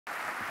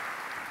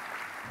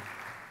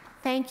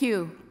Thank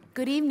you.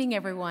 Good evening,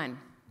 everyone.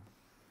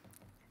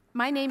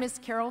 My name is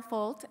Carol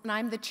Folt, and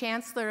I'm the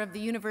Chancellor of the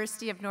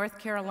University of North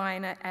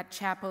Carolina at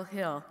Chapel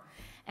Hill.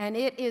 And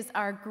it is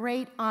our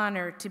great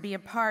honor to be a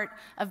part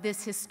of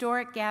this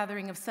historic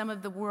gathering of some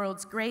of the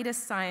world's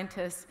greatest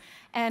scientists,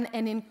 and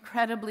an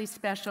incredibly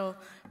special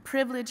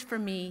privilege for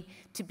me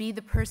to be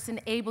the person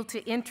able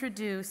to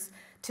introduce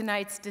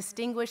tonight's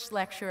distinguished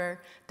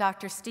lecturer,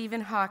 Dr.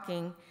 Stephen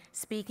Hawking,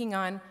 speaking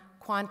on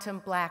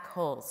quantum black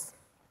holes.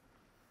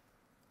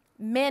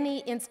 Many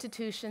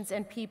institutions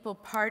and people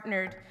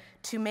partnered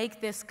to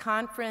make this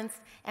conference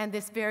and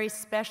this very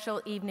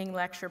special evening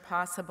lecture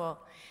possible.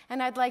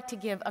 And I'd like to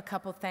give a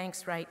couple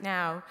thanks right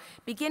now,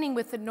 beginning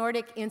with the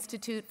Nordic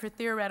Institute for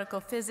Theoretical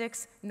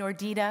Physics,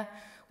 NORDITA,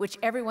 which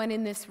everyone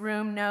in this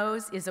room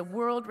knows is a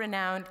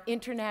world-renowned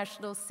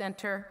international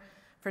center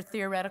for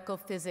theoretical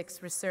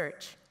physics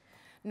research.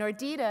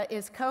 NORDITA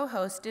is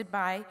co-hosted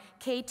by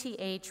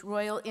KTH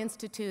Royal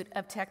Institute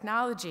of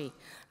Technology,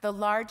 the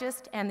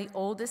largest and the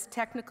oldest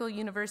technical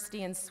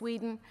university in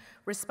Sweden,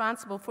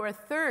 responsible for a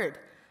third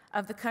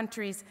of the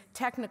country's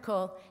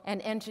technical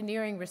and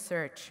engineering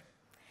research.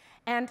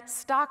 And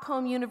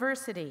Stockholm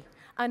University,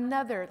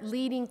 another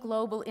leading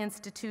global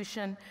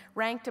institution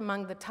ranked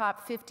among the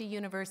top 50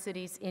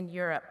 universities in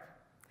Europe.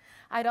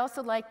 I'd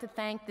also like to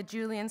thank the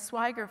Julian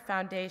Swiger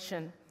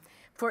Foundation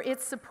for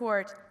its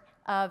support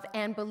of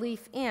and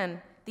belief in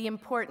the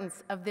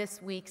importance of this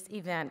week's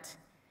event,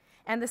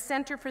 and the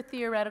Center for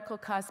Theoretical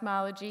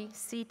Cosmology,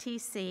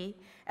 CTC,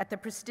 at the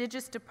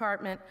prestigious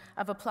Department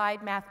of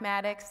Applied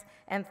Mathematics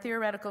and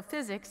Theoretical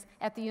Physics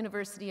at the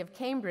University of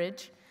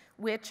Cambridge,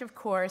 which, of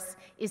course,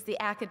 is the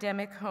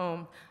academic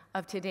home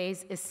of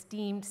today's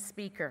esteemed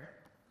speaker.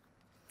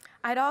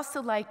 I'd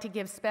also like to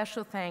give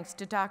special thanks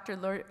to Dr.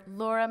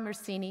 Laura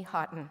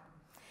Mersini-Houghton,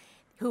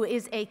 who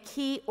is a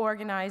key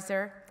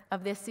organizer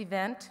of this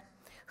event,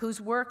 whose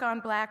work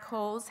on black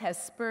holes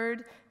has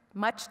spurred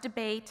much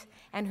debate,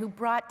 and who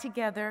brought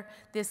together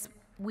this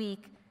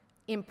week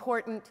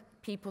important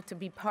people to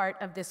be part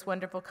of this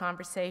wonderful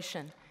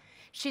conversation.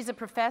 She's a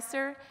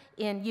professor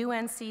in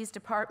UNC's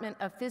Department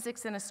of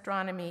Physics and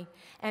Astronomy,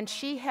 and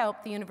she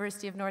helped the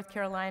University of North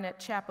Carolina at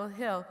Chapel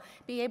Hill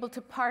be able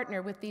to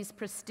partner with these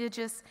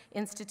prestigious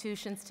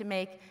institutions to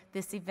make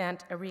this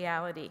event a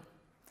reality.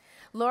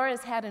 Laura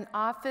has had an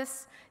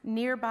office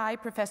nearby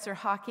Professor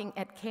Hawking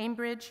at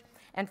Cambridge,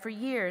 and for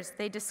years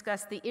they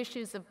discussed the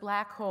issues of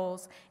black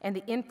holes and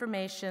the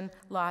information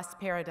loss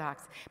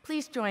paradox.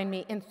 Please join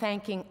me in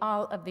thanking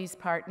all of these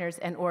partners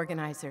and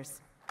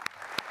organizers.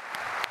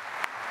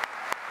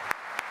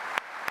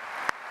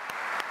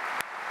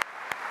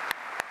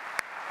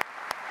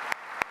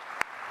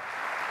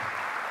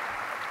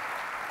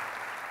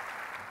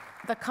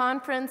 The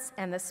conference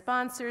and the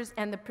sponsors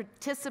and the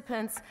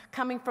participants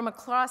coming from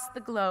across the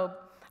globe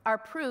are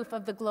proof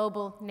of the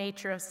global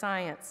nature of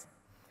science.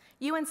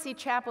 UNC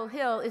Chapel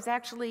Hill is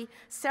actually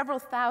several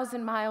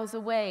thousand miles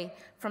away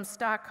from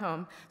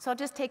Stockholm, so I'll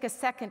just take a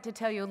second to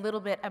tell you a little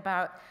bit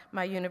about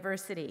my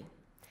university.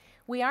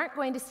 We aren't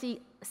going to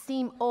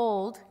seem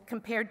old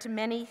compared to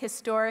many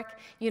historic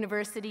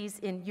universities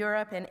in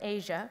Europe and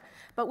Asia,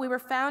 but we were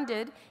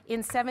founded in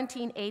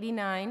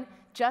 1789,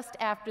 just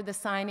after the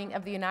signing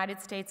of the United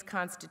States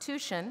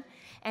Constitution,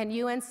 and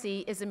UNC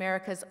is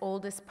America's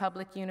oldest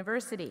public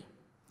university.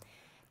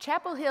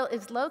 Chapel Hill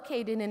is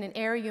located in an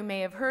area you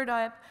may have heard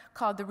of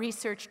called the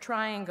Research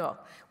Triangle,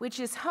 which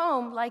is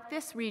home, like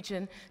this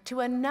region, to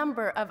a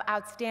number of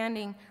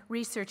outstanding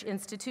research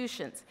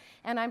institutions.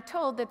 And I'm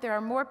told that there are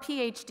more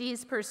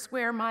PhDs per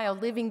square mile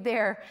living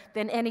there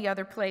than any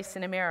other place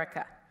in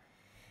America.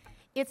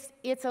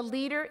 It's a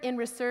leader in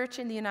research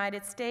in the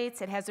United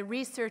States. It has a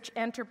research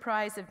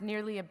enterprise of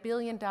nearly $1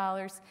 billion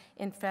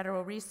in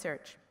federal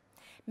research.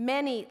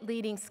 Many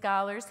leading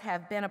scholars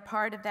have been a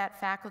part of that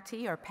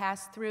faculty or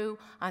passed through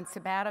on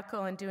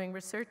sabbatical and doing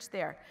research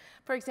there.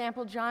 For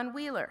example, John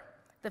Wheeler,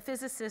 the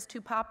physicist who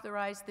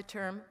popularized the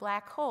term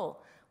black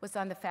hole, was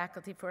on the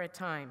faculty for a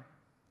time.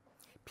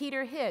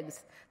 Peter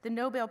Higgs, the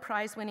Nobel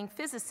Prize-winning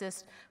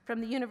physicist from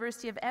the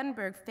University of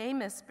Edinburgh,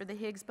 famous for the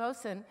Higgs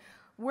boson,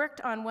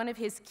 worked on one of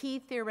his key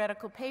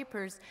theoretical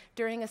papers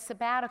during a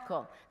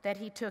sabbatical that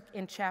he took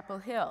in Chapel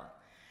Hill.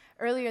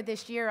 Earlier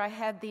this year, I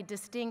had the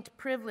distinct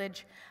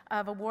privilege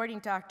of awarding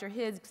Dr.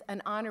 Higgs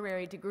an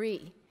honorary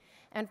degree.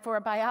 And for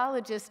a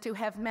biologist to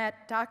have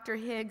met Dr.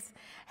 Higgs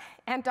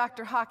and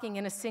Dr. Hawking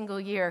in a single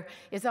year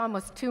is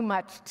almost too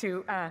much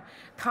to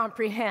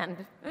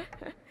comprehend.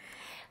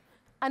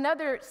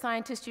 Another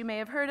scientist you may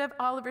have heard of,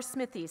 Oliver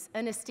Smithies,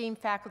 an esteemed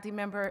faculty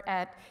member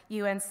at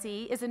UNC,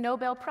 is a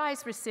Nobel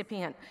Prize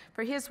recipient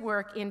for his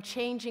work in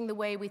changing the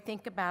way we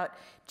think about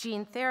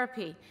gene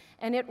therapy.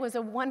 And it was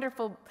a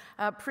wonderful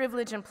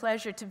privilege and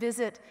pleasure to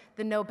visit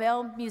the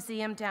Nobel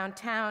Museum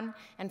downtown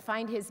and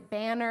find his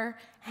banner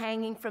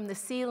hanging from the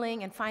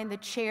ceiling and find the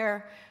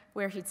chair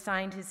where he'd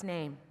signed his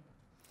name.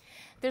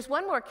 There's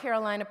one more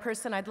Carolina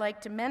person I'd like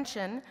to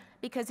mention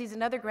because he's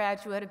another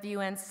graduate of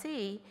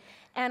UNC,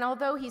 And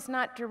although he's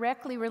not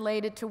directly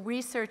related to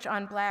research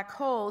on black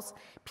holes,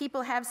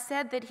 people have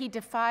said that he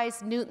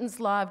defies Newton's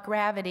law of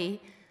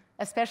gravity,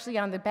 especially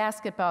on the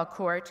basketball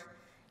court,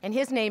 and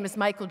his name is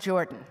Michael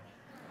Jordan.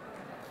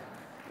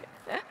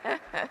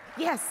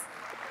 Yes.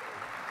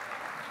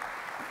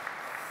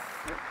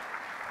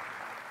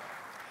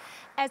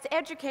 As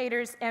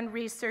educators and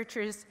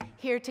researchers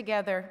here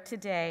together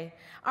today,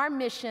 our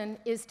mission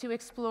is to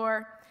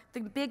explore the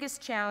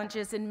biggest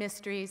challenges and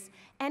mysteries,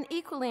 and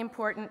equally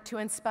important, to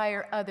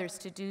inspire others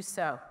to do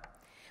so.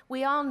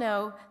 We all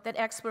know that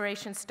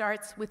exploration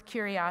starts with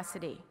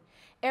curiosity.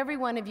 Every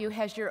one of you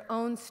has your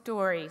own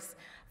stories,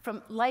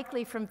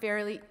 likely from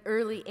very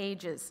early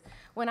ages.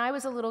 When I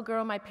was a little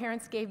girl, my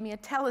parents gave me a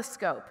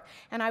telescope,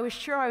 and I was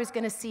sure I was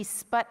going to see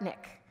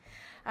Sputnik.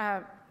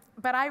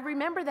 But I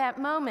remember that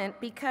moment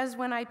because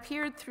when I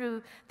peered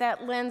through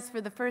that lens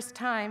for the first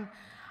time,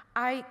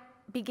 I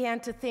began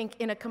to think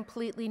in a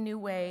completely new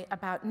way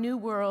about new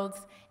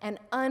worlds and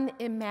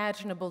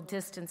unimaginable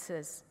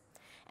distances.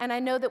 And I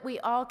know that we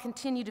all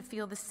continue to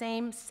feel the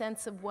same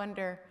sense of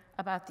wonder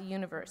about the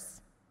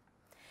universe.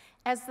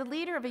 As the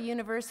leader of a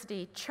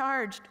university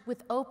charged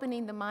with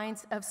opening the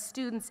minds of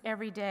students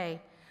every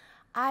day,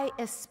 I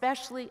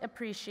especially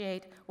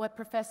appreciate what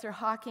Professor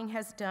Hawking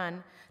has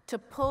done to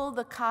pull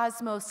the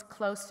cosmos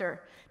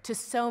closer to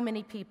so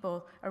many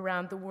people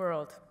around the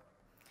world.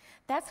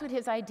 That's what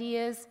his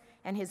ideas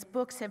and his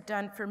books have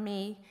done for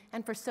me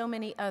and for so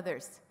many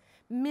others.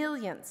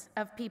 Millions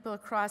of people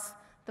across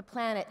the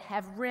planet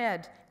have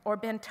read or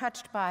been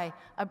touched by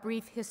A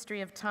Brief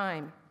History of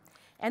Time,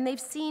 and they've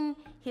seen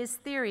his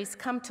theories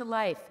come to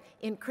life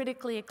in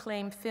critically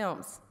acclaimed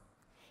films.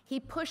 He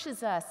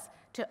pushes us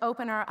to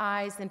open our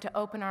eyes and to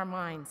open our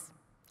minds.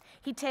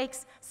 He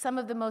takes some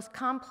of the most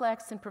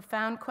complex and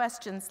profound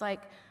questions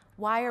like,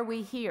 why are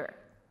we here?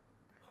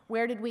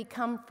 Where did we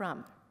come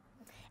from?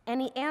 And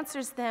he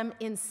answers them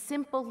in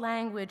simple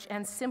language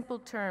and simple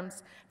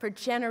terms for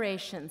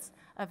generations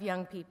of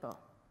young people.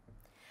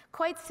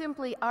 Quite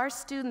simply, our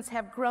students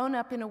have grown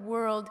up in a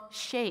world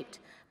shaped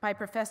by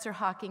Professor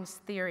Hawking's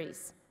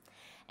theories.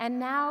 And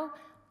now,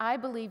 I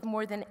believe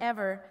more than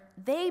ever,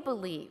 they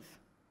believe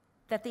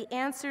that the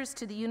answers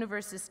to the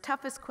universe's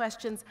toughest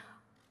questions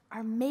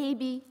are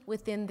maybe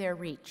within their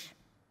reach.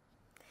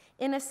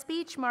 In a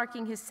speech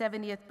marking his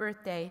 70th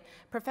birthday,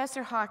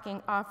 Professor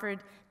Hawking offered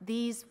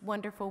these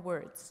wonderful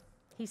words.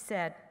 He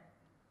said,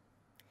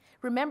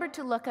 "Remember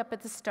to look up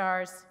at the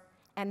stars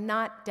and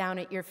not down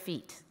at your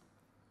feet.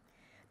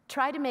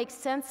 Try to make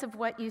sense of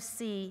what you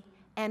see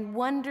and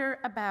wonder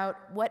about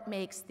what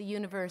makes the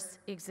universe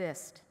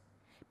exist.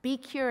 Be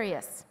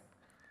curious,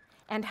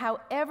 and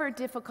however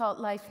difficult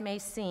life may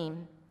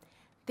seem,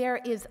 there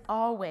is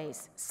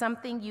always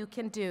something you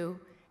can do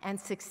and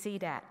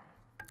succeed at.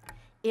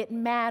 It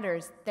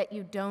matters that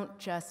you don't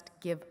just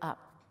give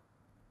up."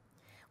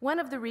 One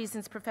of the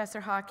reasons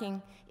Professor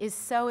Hawking is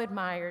so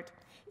admired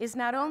is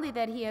not only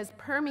that he has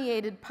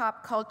permeated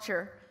pop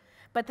culture,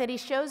 but that he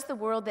shows the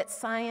world that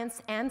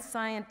science and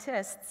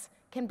scientists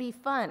can be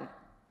fun.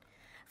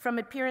 From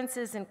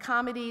appearances in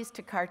comedies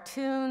to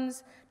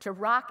cartoons to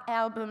rock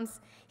albums,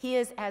 he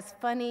is as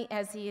funny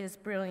as he is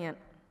brilliant.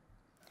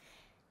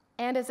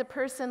 And as a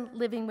person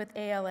living with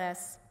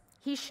ALS,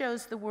 he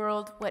shows the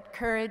world what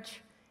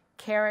courage,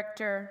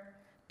 character,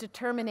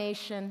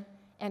 determination,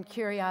 and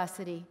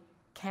curiosity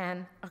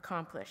can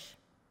accomplish.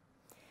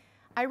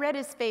 I read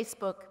his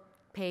Facebook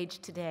page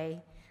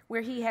today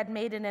where he had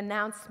made an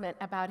announcement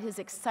about his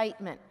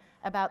excitement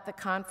about the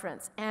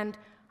conference, and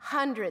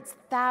hundreds,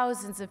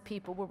 thousands of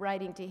people were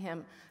writing to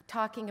him,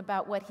 talking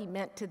about what he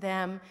meant to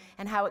them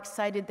and how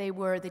excited they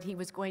were that he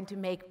was going to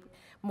make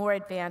more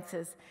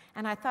advances.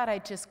 And I thought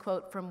I'd just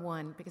quote from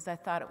one because I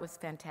thought it was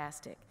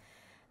fantastic.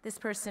 This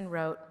person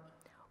wrote,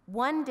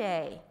 "One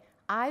day,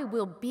 I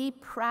will be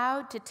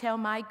proud to tell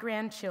my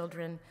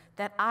grandchildren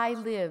that I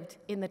lived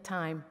in the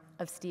time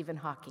of Stephen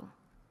Hawking."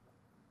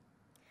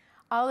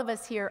 All of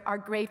us here are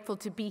grateful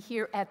to be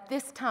here at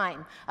this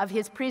time of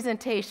his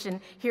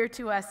presentation here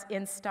to us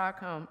in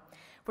Stockholm.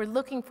 We're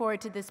looking forward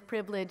to this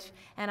privilege,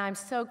 and I'm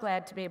so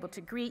glad to be able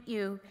to greet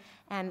you.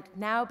 And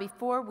now,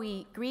 before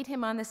we greet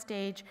him on the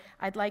stage,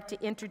 I'd like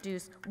to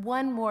introduce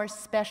one more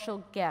special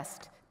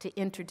guest to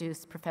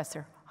introduce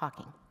Professor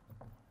Hawking.